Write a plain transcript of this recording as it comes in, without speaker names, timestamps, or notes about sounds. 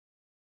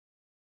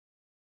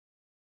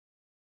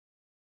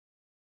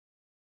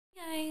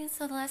Guys,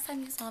 so the last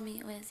time you saw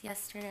me was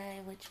yesterday,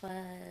 which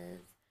was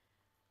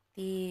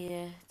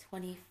the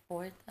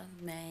 24th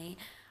of May.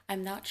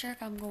 I'm not sure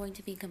if I'm going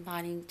to be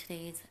combining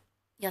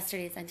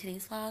yesterday's and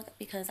today's vlog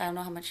because I don't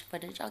know how much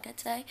footage I'll get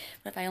today.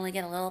 But if I only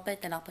get a little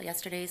bit, then I'll put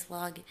yesterday's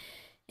vlog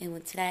in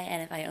with today.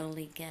 And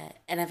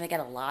if I get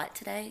a lot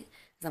today,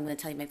 because I'm going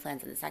to tell you my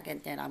plans in a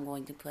second, then then I'm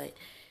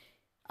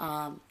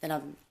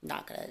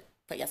not going to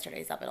put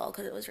yesterday's up at all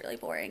because it was really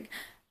boring.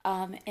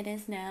 It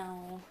is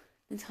now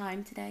the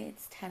time today.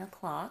 It's 10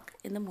 o'clock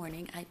in the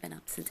morning. I've been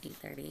up since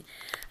 8:30.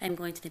 I'm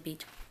going to the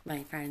beach with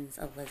my friends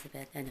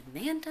Elizabeth and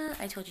Amanda.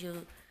 I told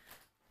you,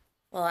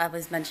 well, I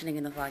was mentioning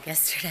in the vlog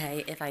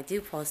yesterday, if I do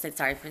post it,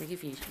 sorry for the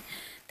confusion,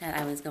 that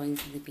I was going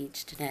to the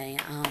beach today,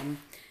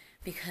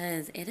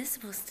 because it is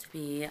supposed to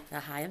be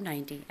the high of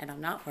 90 and I'm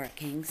not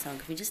working, so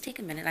can we just take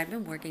a minute? I've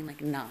been working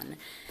like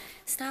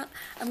non-stop.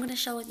 I'm going to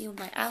show you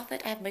my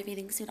outfit. I have my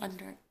bathing suit on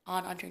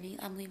underneath.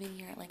 I'm leaving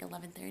here at like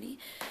 11:30.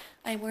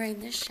 I'm wearing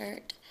this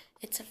shirt.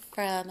 It's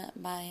from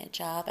my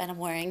job, and I'm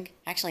wearing,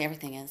 actually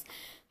everything is,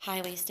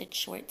 high-waisted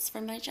shorts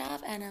from my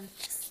job, and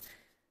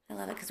I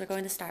love it because we're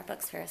going to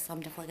Starbucks first, so I'm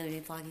definitely going to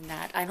be vlogging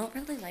that. I don't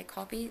really like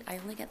coffee. I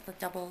only get the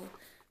double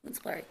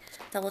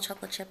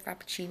chocolate chip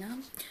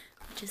frappuccino,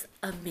 which is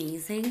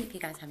amazing. If you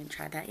guys haven't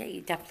tried that yet,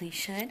 you definitely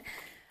should.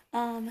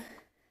 I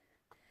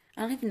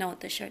don't even know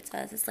what this shirt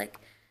says. It's like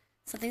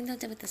something to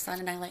do with the sun,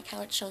 and I like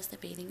how it shows the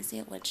bathing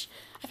suit, which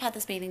I've had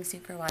this bathing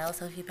suit for a while,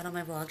 so if you've been on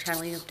my vlog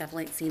channel, you've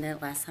definitely seen it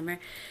last summer.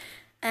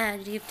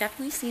 And you've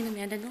definitely seen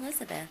Amanda and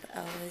Elizabeth.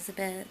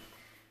 Elizabeth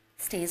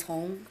stays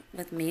home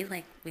with me,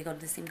 like we go to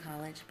the same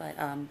college, but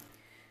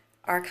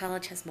our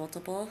college has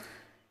multiple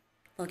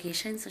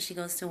locations, so she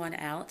goes to one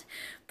out,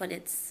 but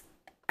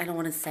I don't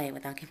want to say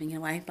without giving it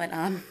away, but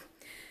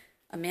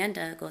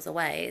Amanda goes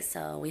away,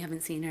 so we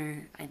haven't seen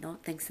her, I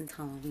don't think, since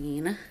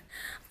Halloween. I'm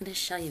going to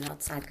show you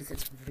outside because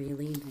it's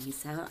really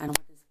nice out. I don't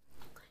want this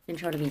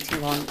intro to be too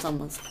long. It's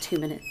almost 2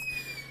 minutes.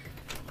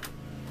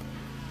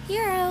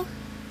 Hero!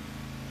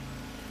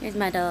 Here's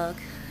my dog.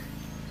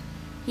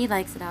 He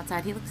likes it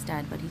outside. He looks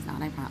dead, but he's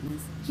not, I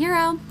promise.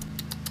 Hero!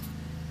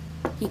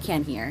 He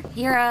can't hear.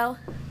 Hero!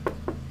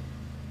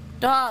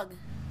 Dog!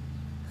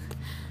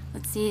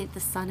 Let's see, the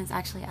sun is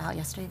actually out.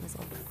 Yesterday was a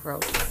little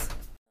gross.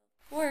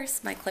 Of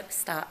course, my clip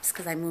stops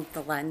because I moved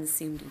the lens,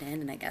 zoomed it in,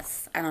 and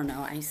I don't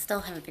know. I still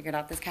haven't figured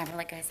out this camera,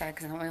 like I said,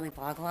 because I don't really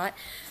vlog a lot.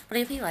 But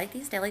if you like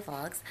these daily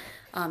vlogs,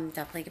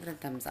 definitely give it a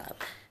thumbs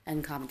up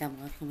and comment down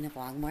below if you want me to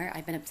vlog more.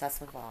 I've been obsessed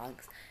with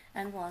vlogs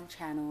and vlog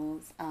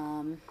channels.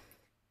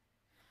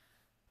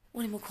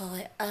 What do you call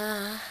it?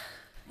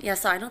 Yeah,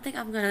 so I don't think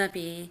I'm going to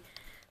be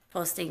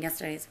posting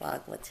yesterday's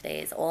vlog with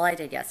today's. All I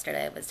did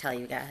yesterday was tell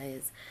you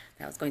guys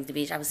that I was going to the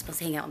beach. I was supposed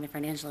to hang out with my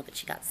friend Angela, but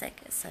she got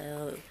sick,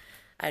 so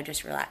I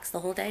just relaxed the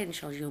whole day and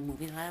showed you a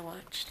movie that I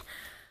watched,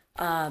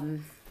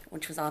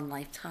 which was on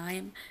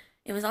Lifetime.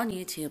 It was on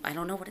YouTube. I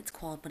don't know what it's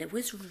called, but it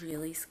was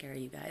really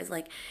scary, you guys.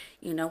 Like,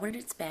 you know when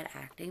it's bad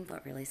acting,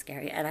 but really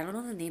scary. And I don't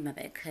know the name of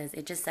it because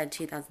it just said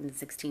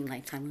 2016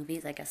 Lifetime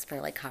movies, I guess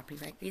for like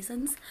copyright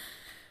reasons.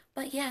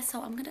 But yeah,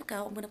 so I'm gonna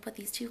go. I'm gonna put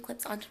these 2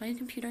 clips onto my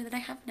computer that I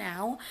have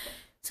now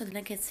so that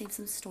I can save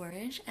some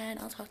storage. And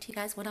I'll talk to you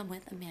guys when I'm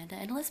with Amanda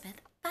and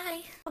Elizabeth.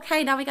 Bye.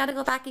 Okay, now we gotta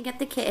go back and get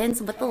the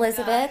kittens with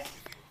Elizabeth.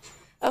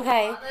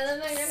 Okay,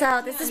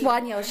 so this is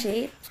one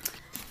Yoshi.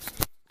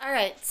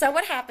 Alright, so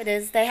what happened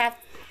is they have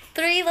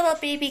 3 little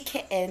baby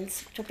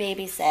kittens to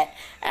babysit,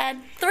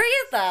 and 3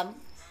 of them,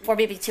 or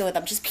maybe 2 of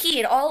them, just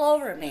peed all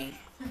over me.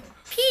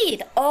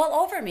 Peed all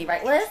over me,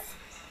 right, Liz?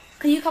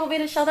 Can you come over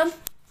here to show them?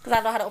 Because I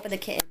don't know how to open the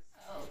kitten.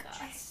 Oh,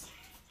 gosh.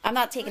 I'm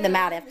not taking them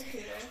out.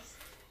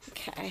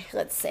 Okay,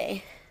 let's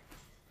see.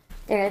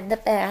 They're in the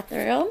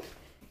bathroom.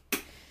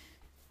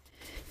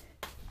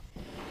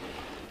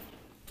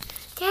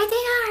 There they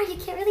are. You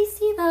can't really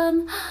see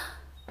them.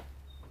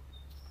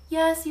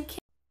 Yes, you can.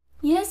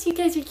 Yes, you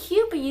guys are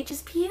cute, but you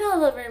just peed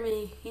all over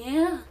me.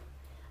 Yeah.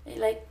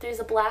 Like, there's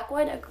a black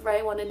one, a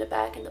gray one in the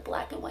back, and the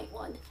black and white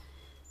one.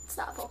 It's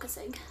not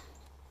focusing.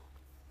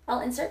 I'll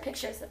insert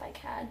pictures if I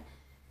can.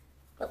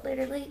 But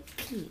literally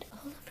peed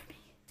all over me.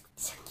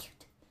 So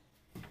cute.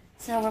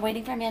 So we're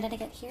waiting for Amanda to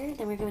get here.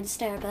 Then we're going to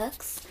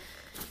Starbucks.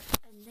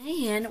 And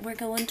then we're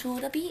going to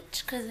the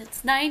beach because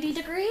it's 90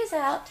 degrees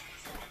out.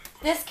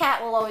 This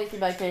cat will always be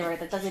my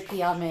favorite that doesn't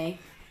pee on me.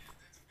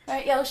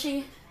 Right,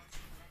 Yoshi?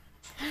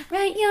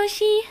 Right,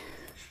 Yoshi?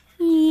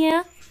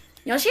 Yeah.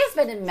 Yoshi has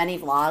been in many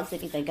vlogs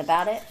if you think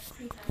about it.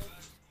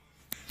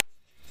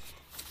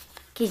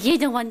 Because you're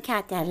the one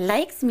cat that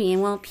likes me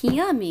and won't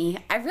pee on me.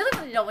 I really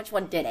want to know which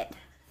one did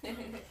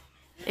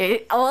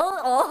it.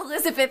 All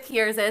Elizabeth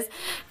hears is,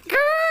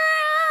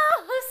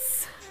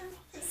 gross!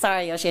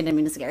 Sorry, Yoshi, I didn't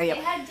mean to scare you.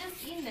 They had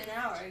just eaten an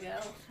hour ago.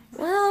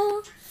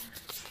 Well,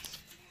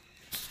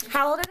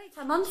 how old are they?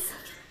 10 months?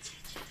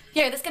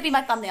 Here, this could be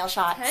my thumbnail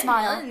shot. 10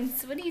 Smile.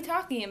 months? What are you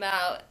talking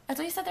about? I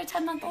thought you said they're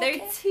 10 months old. They're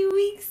 2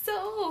 weeks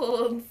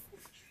old.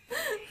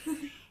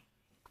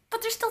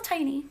 But they're still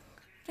tiny.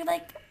 They're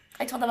like,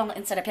 I told them I'm going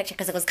to insert a picture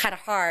because it was kind of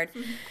hard.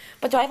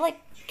 But do I have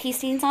like pee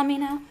stains on me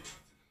now?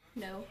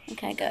 No.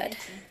 Okay, good.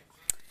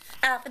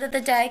 Outfit of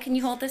the day. Can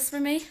you hold this for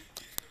me?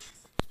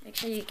 Make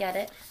sure you get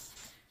it.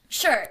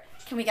 Shirt.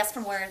 Can we guess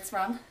from where it's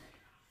from?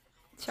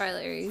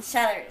 Charlotte Russe.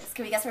 Charlotte Russe.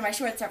 Can we guess where my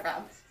shorts are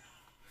from?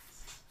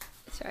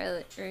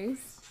 Charlotte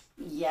Russe.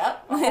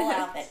 Yep, a whole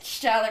outfit.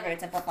 Charlotte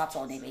Russe and flip-flops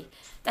all navy.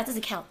 That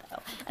doesn't count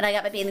though. And I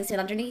got my bathing suit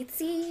underneath.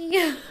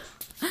 See?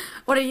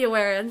 What are you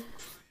wearing?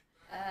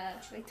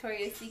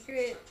 Victoria's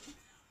Secret.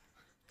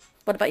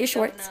 What about your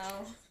shorts? Don't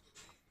know.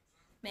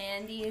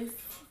 Mandy's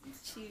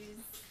shoes.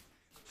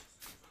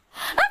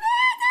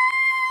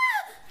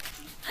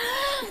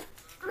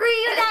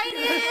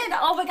 Reunited!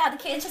 Oh my god, the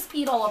kids just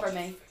peed all over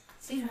me.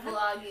 She's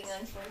vlogging,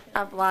 unfortunately.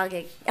 I'm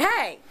vlogging.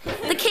 Hey,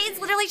 the kids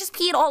literally just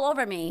peed all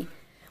over me.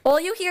 All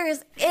you hear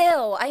is,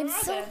 ew, I'm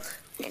so...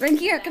 Right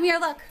here, come here,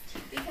 look.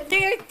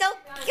 They're so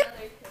cute.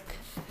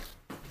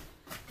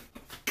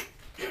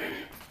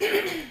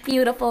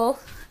 Beautiful.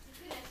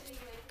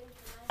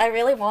 I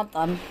really want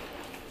them.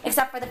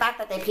 Except for the fact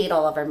that they peed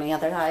all over me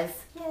otherwise.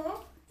 Yeah.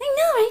 I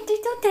know, right?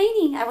 They're so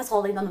tiny. I was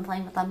holding them and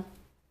playing with them.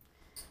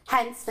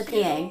 Hence the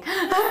peeing.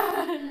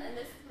 And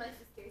this is my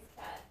sister's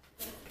cat.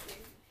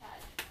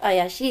 Oh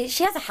yeah, she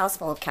has a house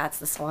full of cats,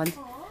 this one.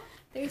 Aww.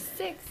 There's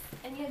 6.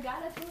 And you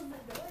gotta close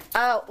the door.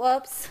 Oh,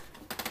 whoops.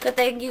 Good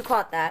thing you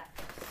caught that.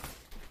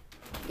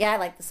 Yeah, I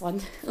like this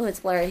one. Ooh, it's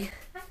blurry.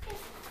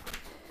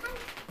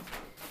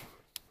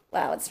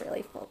 Wow, it's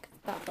really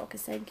not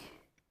focusing.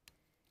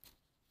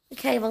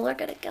 Okay, well, we're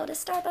gonna go to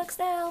Starbucks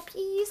now.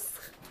 Peace.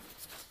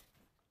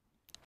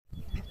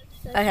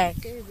 Okay,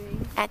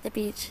 at the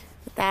beach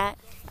with that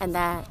and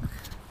that.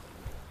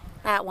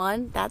 That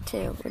one, that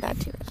two, or that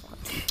two, that one.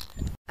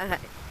 Okay,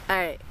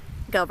 alright.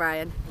 Go,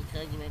 Brian.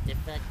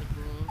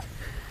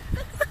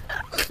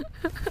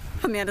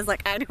 Amanda's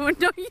like, I don't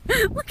know you.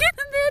 Look at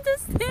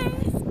Amanda's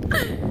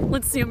face.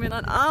 Let's zoom in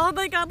on. Oh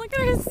my god, look at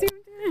her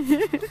zoomed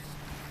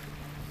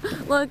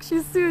in. Look,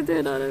 she's zoomed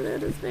in on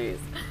Amanda's face.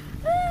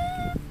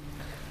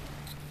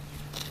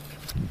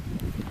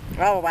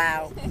 Oh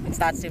wow. It's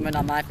not zooming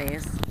on my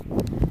face.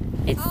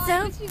 It's Oh, so.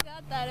 I wish you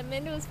got that.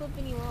 Amanda was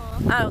flipping you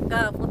off. Oh,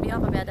 go. Flip me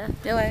off, Amanda.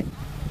 Do it.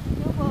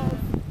 No was.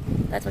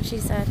 That's what she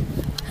said.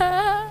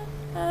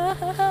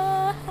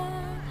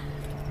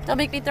 Don't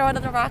make me throw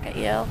another rock at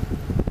you.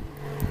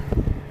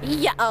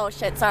 Yeah. Oh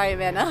shit. Sorry,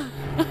 Amanda.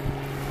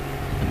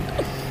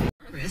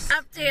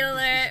 Update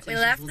alert. We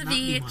left the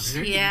beach.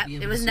 Yeah,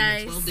 it was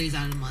nice.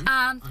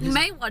 You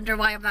may wonder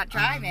why I'm not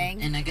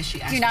driving. And I guess she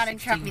Do not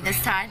interrupt me this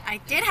time.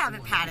 I did have a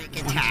panic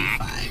attack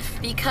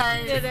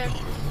because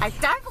I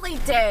definitely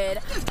did.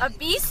 A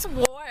bee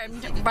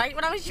swarmed right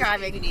when I was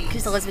driving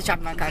because Elizabeth's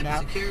driving my car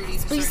now.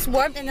 Bee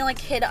swarmed and then like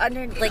hid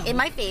under, like in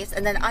my face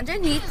and then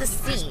underneath the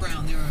seat.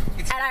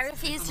 And I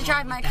refused to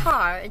drive my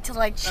car until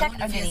I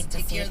checked underneath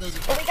the seat.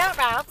 But we got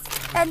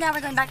Ralph's and now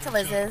we're going back to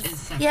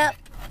Liz's. Yep.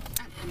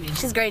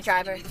 She's a great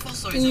driver.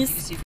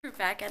 We're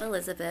back at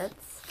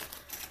Elizabeth's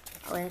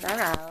with our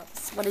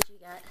Ralph's. What did you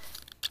get?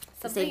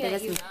 The same thing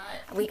as me.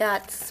 We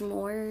got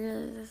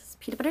s'mores,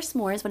 peanut butter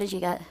s'mores. What did you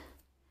get?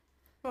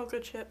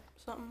 Mocha chip,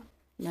 something.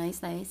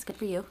 Nice, nice. Good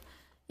for you.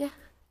 Yeah.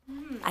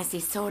 I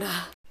see soda.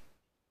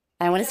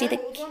 I want to see the.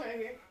 Hold one right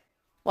here.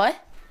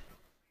 What?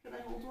 Can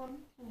I hold one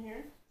in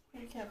here?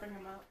 You can't bring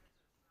them out.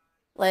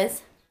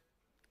 Liz,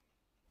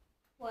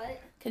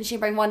 What? can she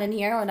bring one in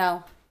here or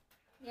no?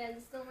 Yeah,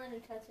 just don't let her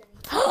touch anything.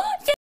 Oh,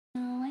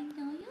 I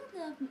know you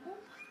love me.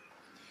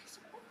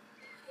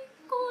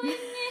 Oh my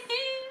goodness.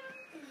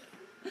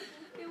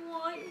 I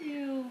want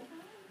you.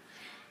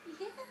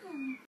 Yeah.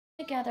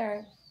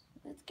 Together.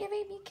 It's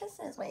giving me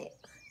kisses. Wait.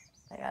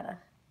 I gotta.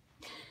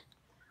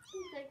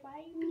 She's like, why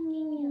are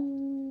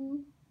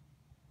you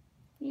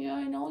picking Yeah,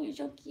 I know. You're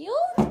so cute.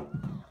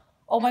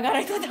 Oh my god,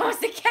 I thought that was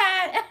the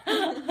cat.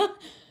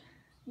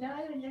 No,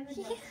 I would never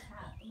do that.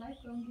 My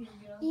phone can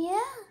go.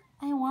 Yeah,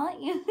 I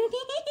want you.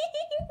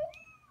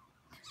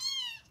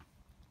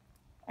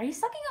 Are you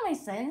sucking on my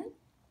sin?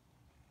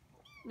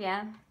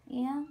 Yeah.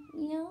 Yeah.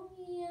 Yeah.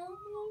 Yeah.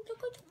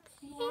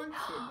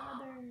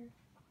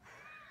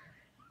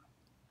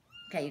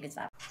 Okay, you can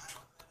stop.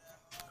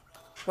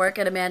 Work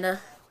it, Amanda.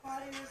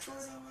 Why are you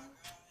recording?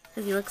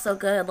 Because you look so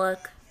good,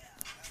 look.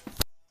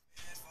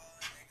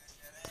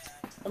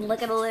 And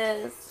look at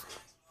Liz.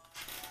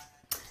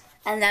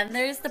 And then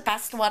there's the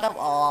best one of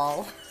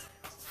all.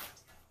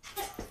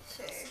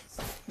 Sure.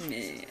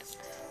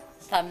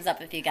 Thumbs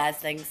up if you guys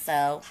think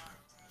so.